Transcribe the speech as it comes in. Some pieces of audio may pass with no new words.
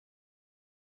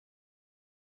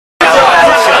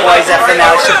boys,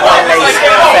 FNL, it's your boy Laze,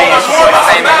 you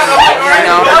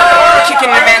know, we're kicking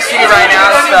in Vancity right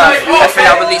now. It's the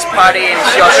FNL release party, and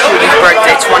it's yours truly's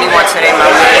birthday, 21 today,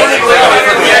 my man.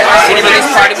 City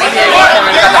release party, we here,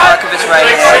 we got the Archivest right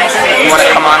here. You want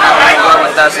to come on, have a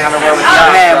word with us, have a word with you?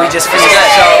 Man, we just finished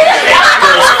the show. It's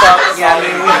good as fuck, you know what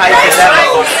I mean? We hyped as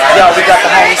ever. Yo, we got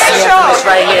the homie CFNS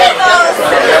right here.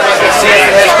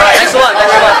 CFNS, right? Thanks a lot,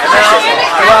 thanks a lot.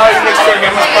 Well, you mixed it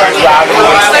in this party. Yeah, we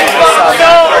mixed it.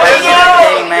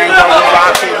 Hey, man, yo, we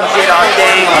rock it, we did our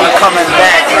thing, we coming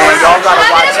back, man. Y'all gotta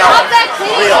watch out. For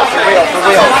real, for real, for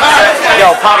real. Yo,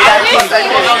 pop that kitty.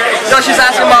 Yo, she's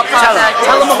asking about pop that kitty.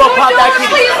 Tell them about pop that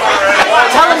kitty.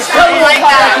 Tell them about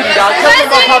pop that kitty, dog. Tell them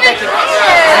about pop that kitty.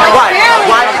 Why?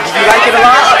 Why? Did you like it a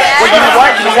lot? Well, you know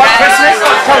what? You know what? Christmas?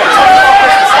 Tell them about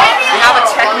Christmas. We have a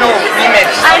techno remix.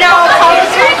 I know.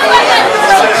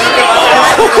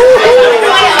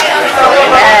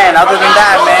 Man, other than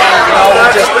that, man, you know,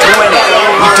 we're just doing it.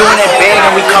 We're doing it big,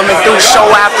 and we coming through show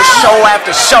after show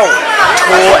after show,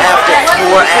 tour after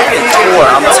tour after tour.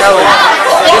 I'm telling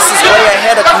you, this is way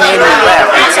ahead of Canadian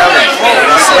rap. I'm telling you,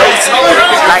 it's lazy.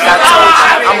 Like I told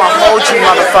you, I'ma hold you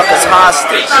motherfuckers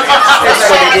hostage. That's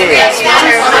what it is.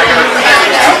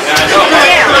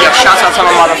 Yo, shouts out to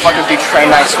my motherfucking Detroit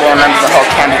Nights who remember the whole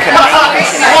Cammy couldn't make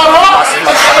it. Lost his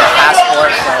motherfucking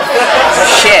passport.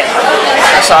 Shit.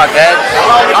 That's all good.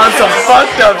 On some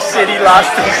fucked up shit, he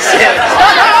lost his shit.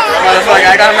 Motherfucker,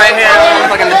 I got him right here.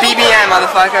 Motherfucking the BBM,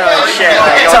 motherfucker. Like shit.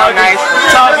 Like, talking nice.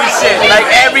 Talking shit. Like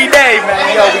every day, man.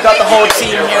 Yo, we got the whole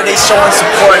team here. They showing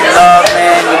support and love,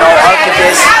 man. You know,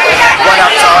 Archivest. What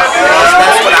up to Archivest?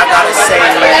 That's what I gotta say,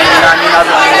 man. You know what I mean?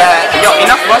 Other than that. Yo,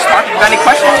 enough of us talking. You got any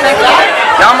questions, man?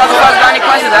 Y'all motherfuckers got any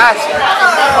questions to ask?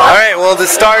 Alright, well, to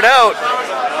start out,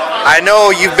 I know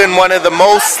you've been one of the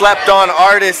most slept on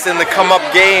artists in the come up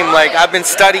game. Like, I've been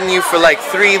studying you for like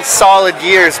 3 solid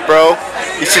years, bro.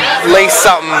 You should lace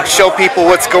something, show people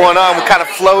what's going on, what kind of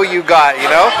flow you got, you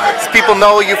know? 'Cause people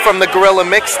know you from the Gorilla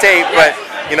mixtape, but,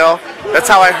 you know, that's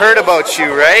how I heard about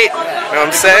you, right? You know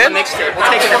what I'm saying? Mixtape.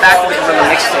 We're taking it back to the Gorilla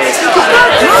mixtape.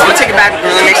 We're taking it back to the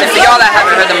Gorilla mixtape. For y'all that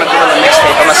haven't heard the Gorilla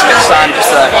mixtape, I'm gonna spit some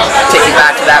just to take you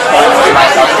back to that point where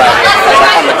myself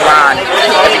like on the grind.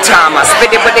 Every time I spit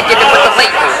it, but they get it with the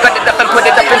label. Cut it up and put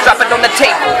it up and drop it on the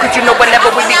table. Cause you know whenever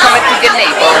we be coming through your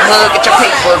neighborhood, get your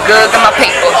paper, good, get my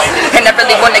paper. And I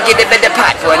really wanna get it in the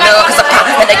pot for a nug, cause I pop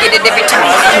and I get it every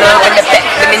time. Nug in the back,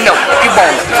 let me know if you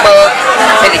want it, bug.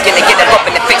 And again, I get it up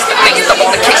in the face to face. I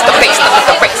want the case to face, look at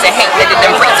the race and hate, let it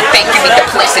embrace it, fake, give me the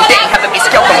place and date. Having me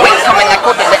scalp and wait, coming, I go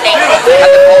to the eight.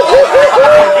 Have to go over, I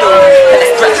come through. And the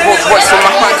stretch Rolls Royce on my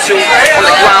hunt too. On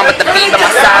the ground with the beam on my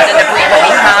side and the breeze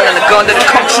behind and the gun to the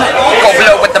come true. Go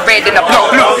blow with the red and the blow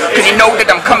blue. Cause you know that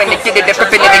I'm coming to get it and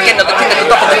flipping it again. Looking at the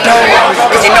top of the dome.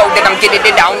 Cause you know that I'm getting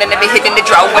it down and I be hitting the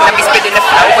draw. When I be spitting the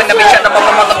flow. When I be trying to move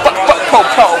the motherfucker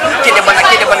po. Get it when I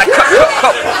cut.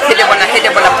 Hit it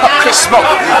when I pop Chris smoke.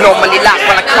 Normally lock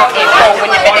when I cut and roll. When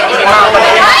you better give me mine. When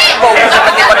I roll. Cause I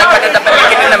really wanna cut it up and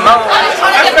make it in the mode.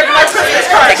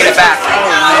 Taking it back.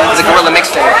 It's a Gorilla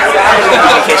mixtape.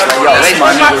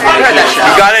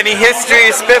 You got any history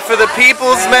to spit for the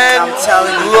peoples, man? I'm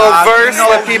telling you, a little verse,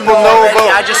 let people know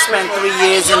about. I just spent 3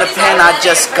 years in the pen. I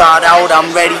just got out.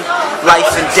 I'm ready.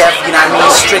 Life and death, you know what I mean?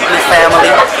 Strictly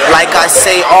family. Like I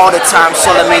say all the time,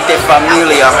 solamente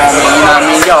familia, homie. You know what I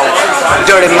mean? Yo,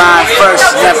 dirty mind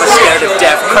first, never scared of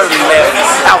death. Curry lip,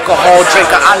 alcohol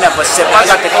drinker, I never sip. I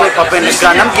got the clip up in the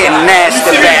gun. I'm getting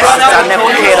nasty bastards. I never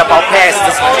cared about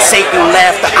pastors. Satan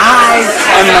laughter. I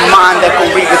am the mind that can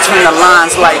read between the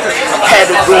lines like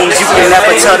padded rooms. You can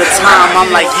never tell the time. I'm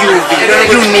like UV.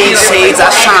 You need shades. I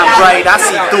shine bright. I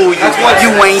see through you. You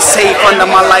ain't safe under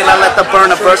my light. I let the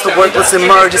burner burst. The worthless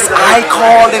emerges. I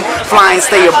call him. Flying,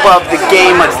 stay above the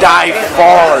game or die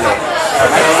falling.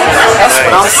 That's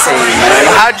what I'm saying, man.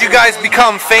 How'd you guys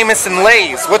become famous in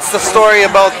Laze? What's the story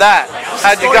about that?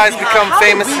 How'd you guys become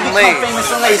famous in Laze?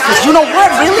 Because you know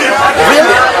what, really?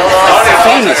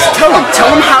 Famous. Tell them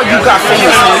how you got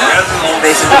famous, man.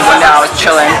 Basically, one day I was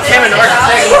chilling.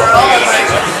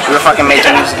 We were fucking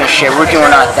making music and shit. We were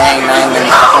doing our thing, man. And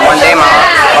one day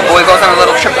my boy goes on a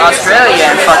little trip to Australia,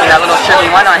 and fucking that little trip he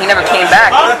went on, he never came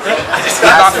back. This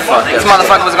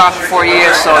motherfucker was gone for 4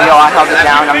 years, so yo, I held it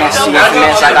down. I'm gonna see it.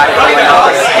 I got it going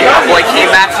on. My boy came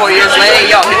back 4 years later.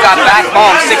 Yo, he got back.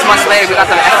 Boom. 6 months later, we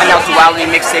got the FNL Duality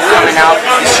mixtape coming out.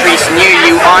 The streets near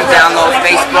you on download.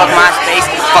 Facebook, MySpace,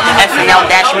 fucking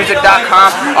FNL-music.com.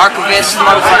 Archivest,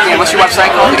 motherfucking. What's your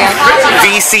website called again?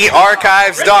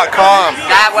 VCarchives.com.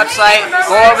 That website.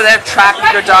 Go over there.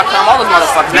 Trapleader.com. All those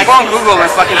motherfuckers. Man, go on Google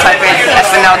and fucking type in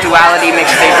FNL Duality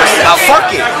mixtape.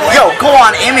 Fuck it. Yo, go on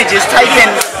on images, type in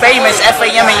famous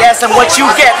F-A-M-A-S, and what you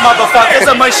get, motherfucker, is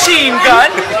a machine gun.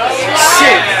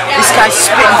 Shit, this guy's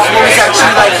spitting flows at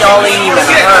you like y'all ain't even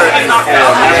heard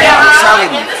before, man. I'm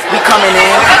telling you, we coming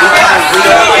in, we coming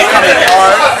real, we coming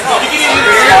hard.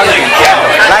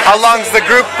 How long's the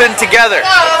group been together?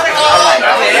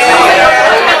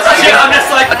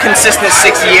 A consistent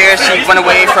 6 years. He went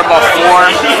away for about 4.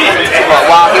 But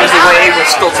while he was away, we're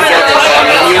still together.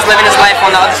 He was living his life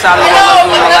on the other side of the world,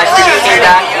 doing my life. He came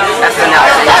back. FNL.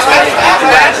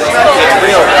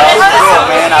 Real,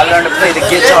 man. I learned to play the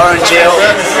guitar in jail.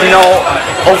 You know,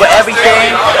 over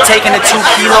everything. Taking the 2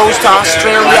 kilos to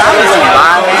Australia. I wasn't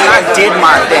lying, man. I did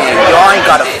my thing. Y'all ain't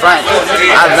got a front.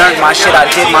 I learned my shit. I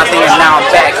did my thing, and now I'm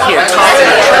back here talking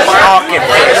to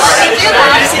Archivest.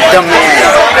 The man.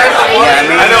 You know what I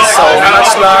mean? So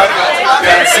much love.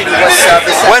 Vancity, what's up?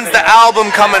 When's the album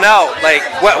coming out? Like,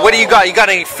 what do you got? You got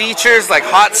any features, like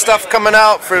hot stuff coming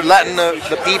out for letting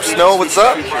the peeps know what's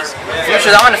up?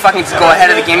 Features, I want to fucking just go ahead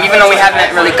of the game, even though we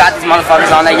haven't really got these motherfuckers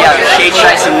on there. Yeah, the Shade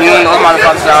Shites and Moon, those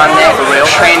motherfuckers are on there. For real.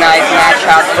 Train Knife, Match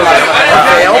House, those motherfuckers are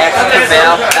on there.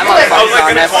 Prevail, that motherfucker's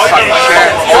on there for fucking sure.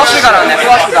 Who else we got on there? Who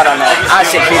else we got on there? I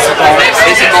said Basic Bone.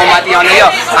 Basic Bone might be on there. Yo,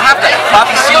 I have the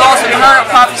Prophecy Laws. Have you heard of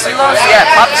Prophecy Laws? Yeah,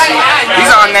 Prophecy. He's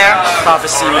on there.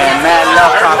 Prophecy, man. Mad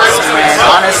love Prophecy, man.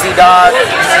 Honestly, dog,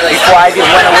 before I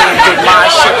just went away and did my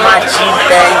shit, my G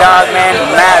thing, dog, man,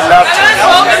 mad love to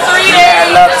you. Mad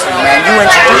love to you, man. You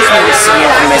introduced me to C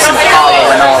Infamous and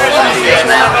Apollo and all of them dudes,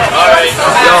 man.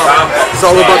 Yo, it's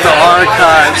all about the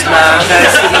archives, man.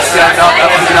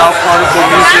 FNL, Chonico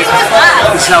music.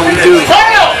 This is how we do.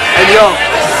 And yo,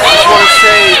 I just want to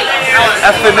say,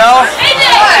 FNL,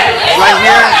 right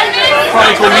here,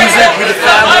 Chonico music, we're the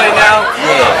family right now.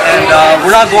 And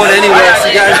we're not going anywhere, so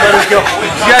you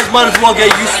guys might as well get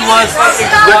used to us,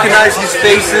 recognize these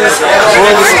faces. We're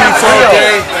on the streets all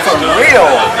day. For real.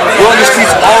 We're on the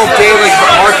streets all day like the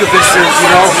Archivest is, you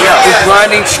know? We're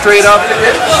grinding straight up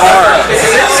hard.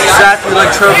 Exactly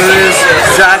like Trevor is,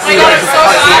 exactly like the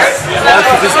fucking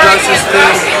Archivest does his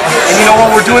thing. And you know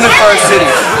what? We're doing it for our city.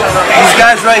 These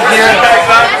guys right here,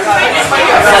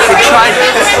 fucking tried,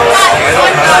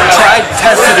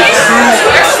 tested it true.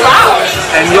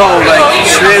 And yo, like,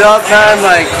 straight up, man,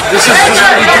 like, this is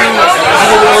what we do. This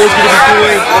is what we're always gonna be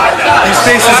doing. These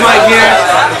faces right here,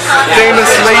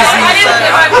 Famas Laze.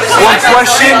 One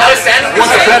question,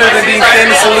 what's better than being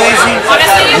famous and lazy?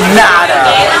 Nada.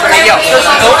 Hey, yo,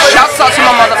 shouts out to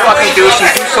my motherfucking dudes who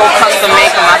do so custom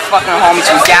make on my fucking homies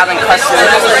from Gallon Custom,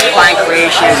 Flying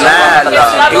Creations, mad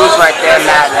love. Dudes right there,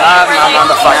 mad love, my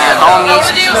motherfucking homies.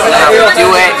 You know how we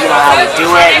do it, you know how we do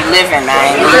it. We living,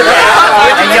 man.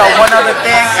 And yo, one other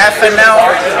thing, FNL,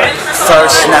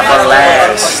 first never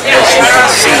last, as you can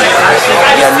see.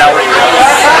 You know it.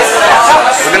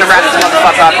 We're gonna wrap this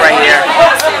motherfucker up right here.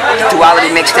 Duality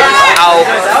mixtape is out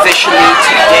officially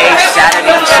today,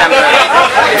 Saturday, December.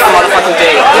 It's the motherfucking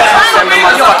day. December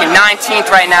motherfucking 19th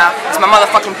right now. It's my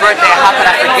motherfucking birthday. How could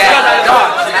I forget?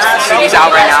 CD's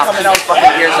out right now.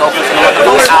 Fucking ears open for the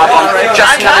motherfucking album.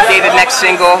 Just Another Day, the next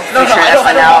single featuring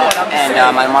FNL and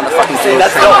my motherfucking dude.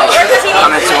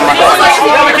 Coming to a motherfucking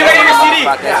CD.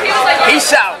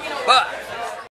 Peace out.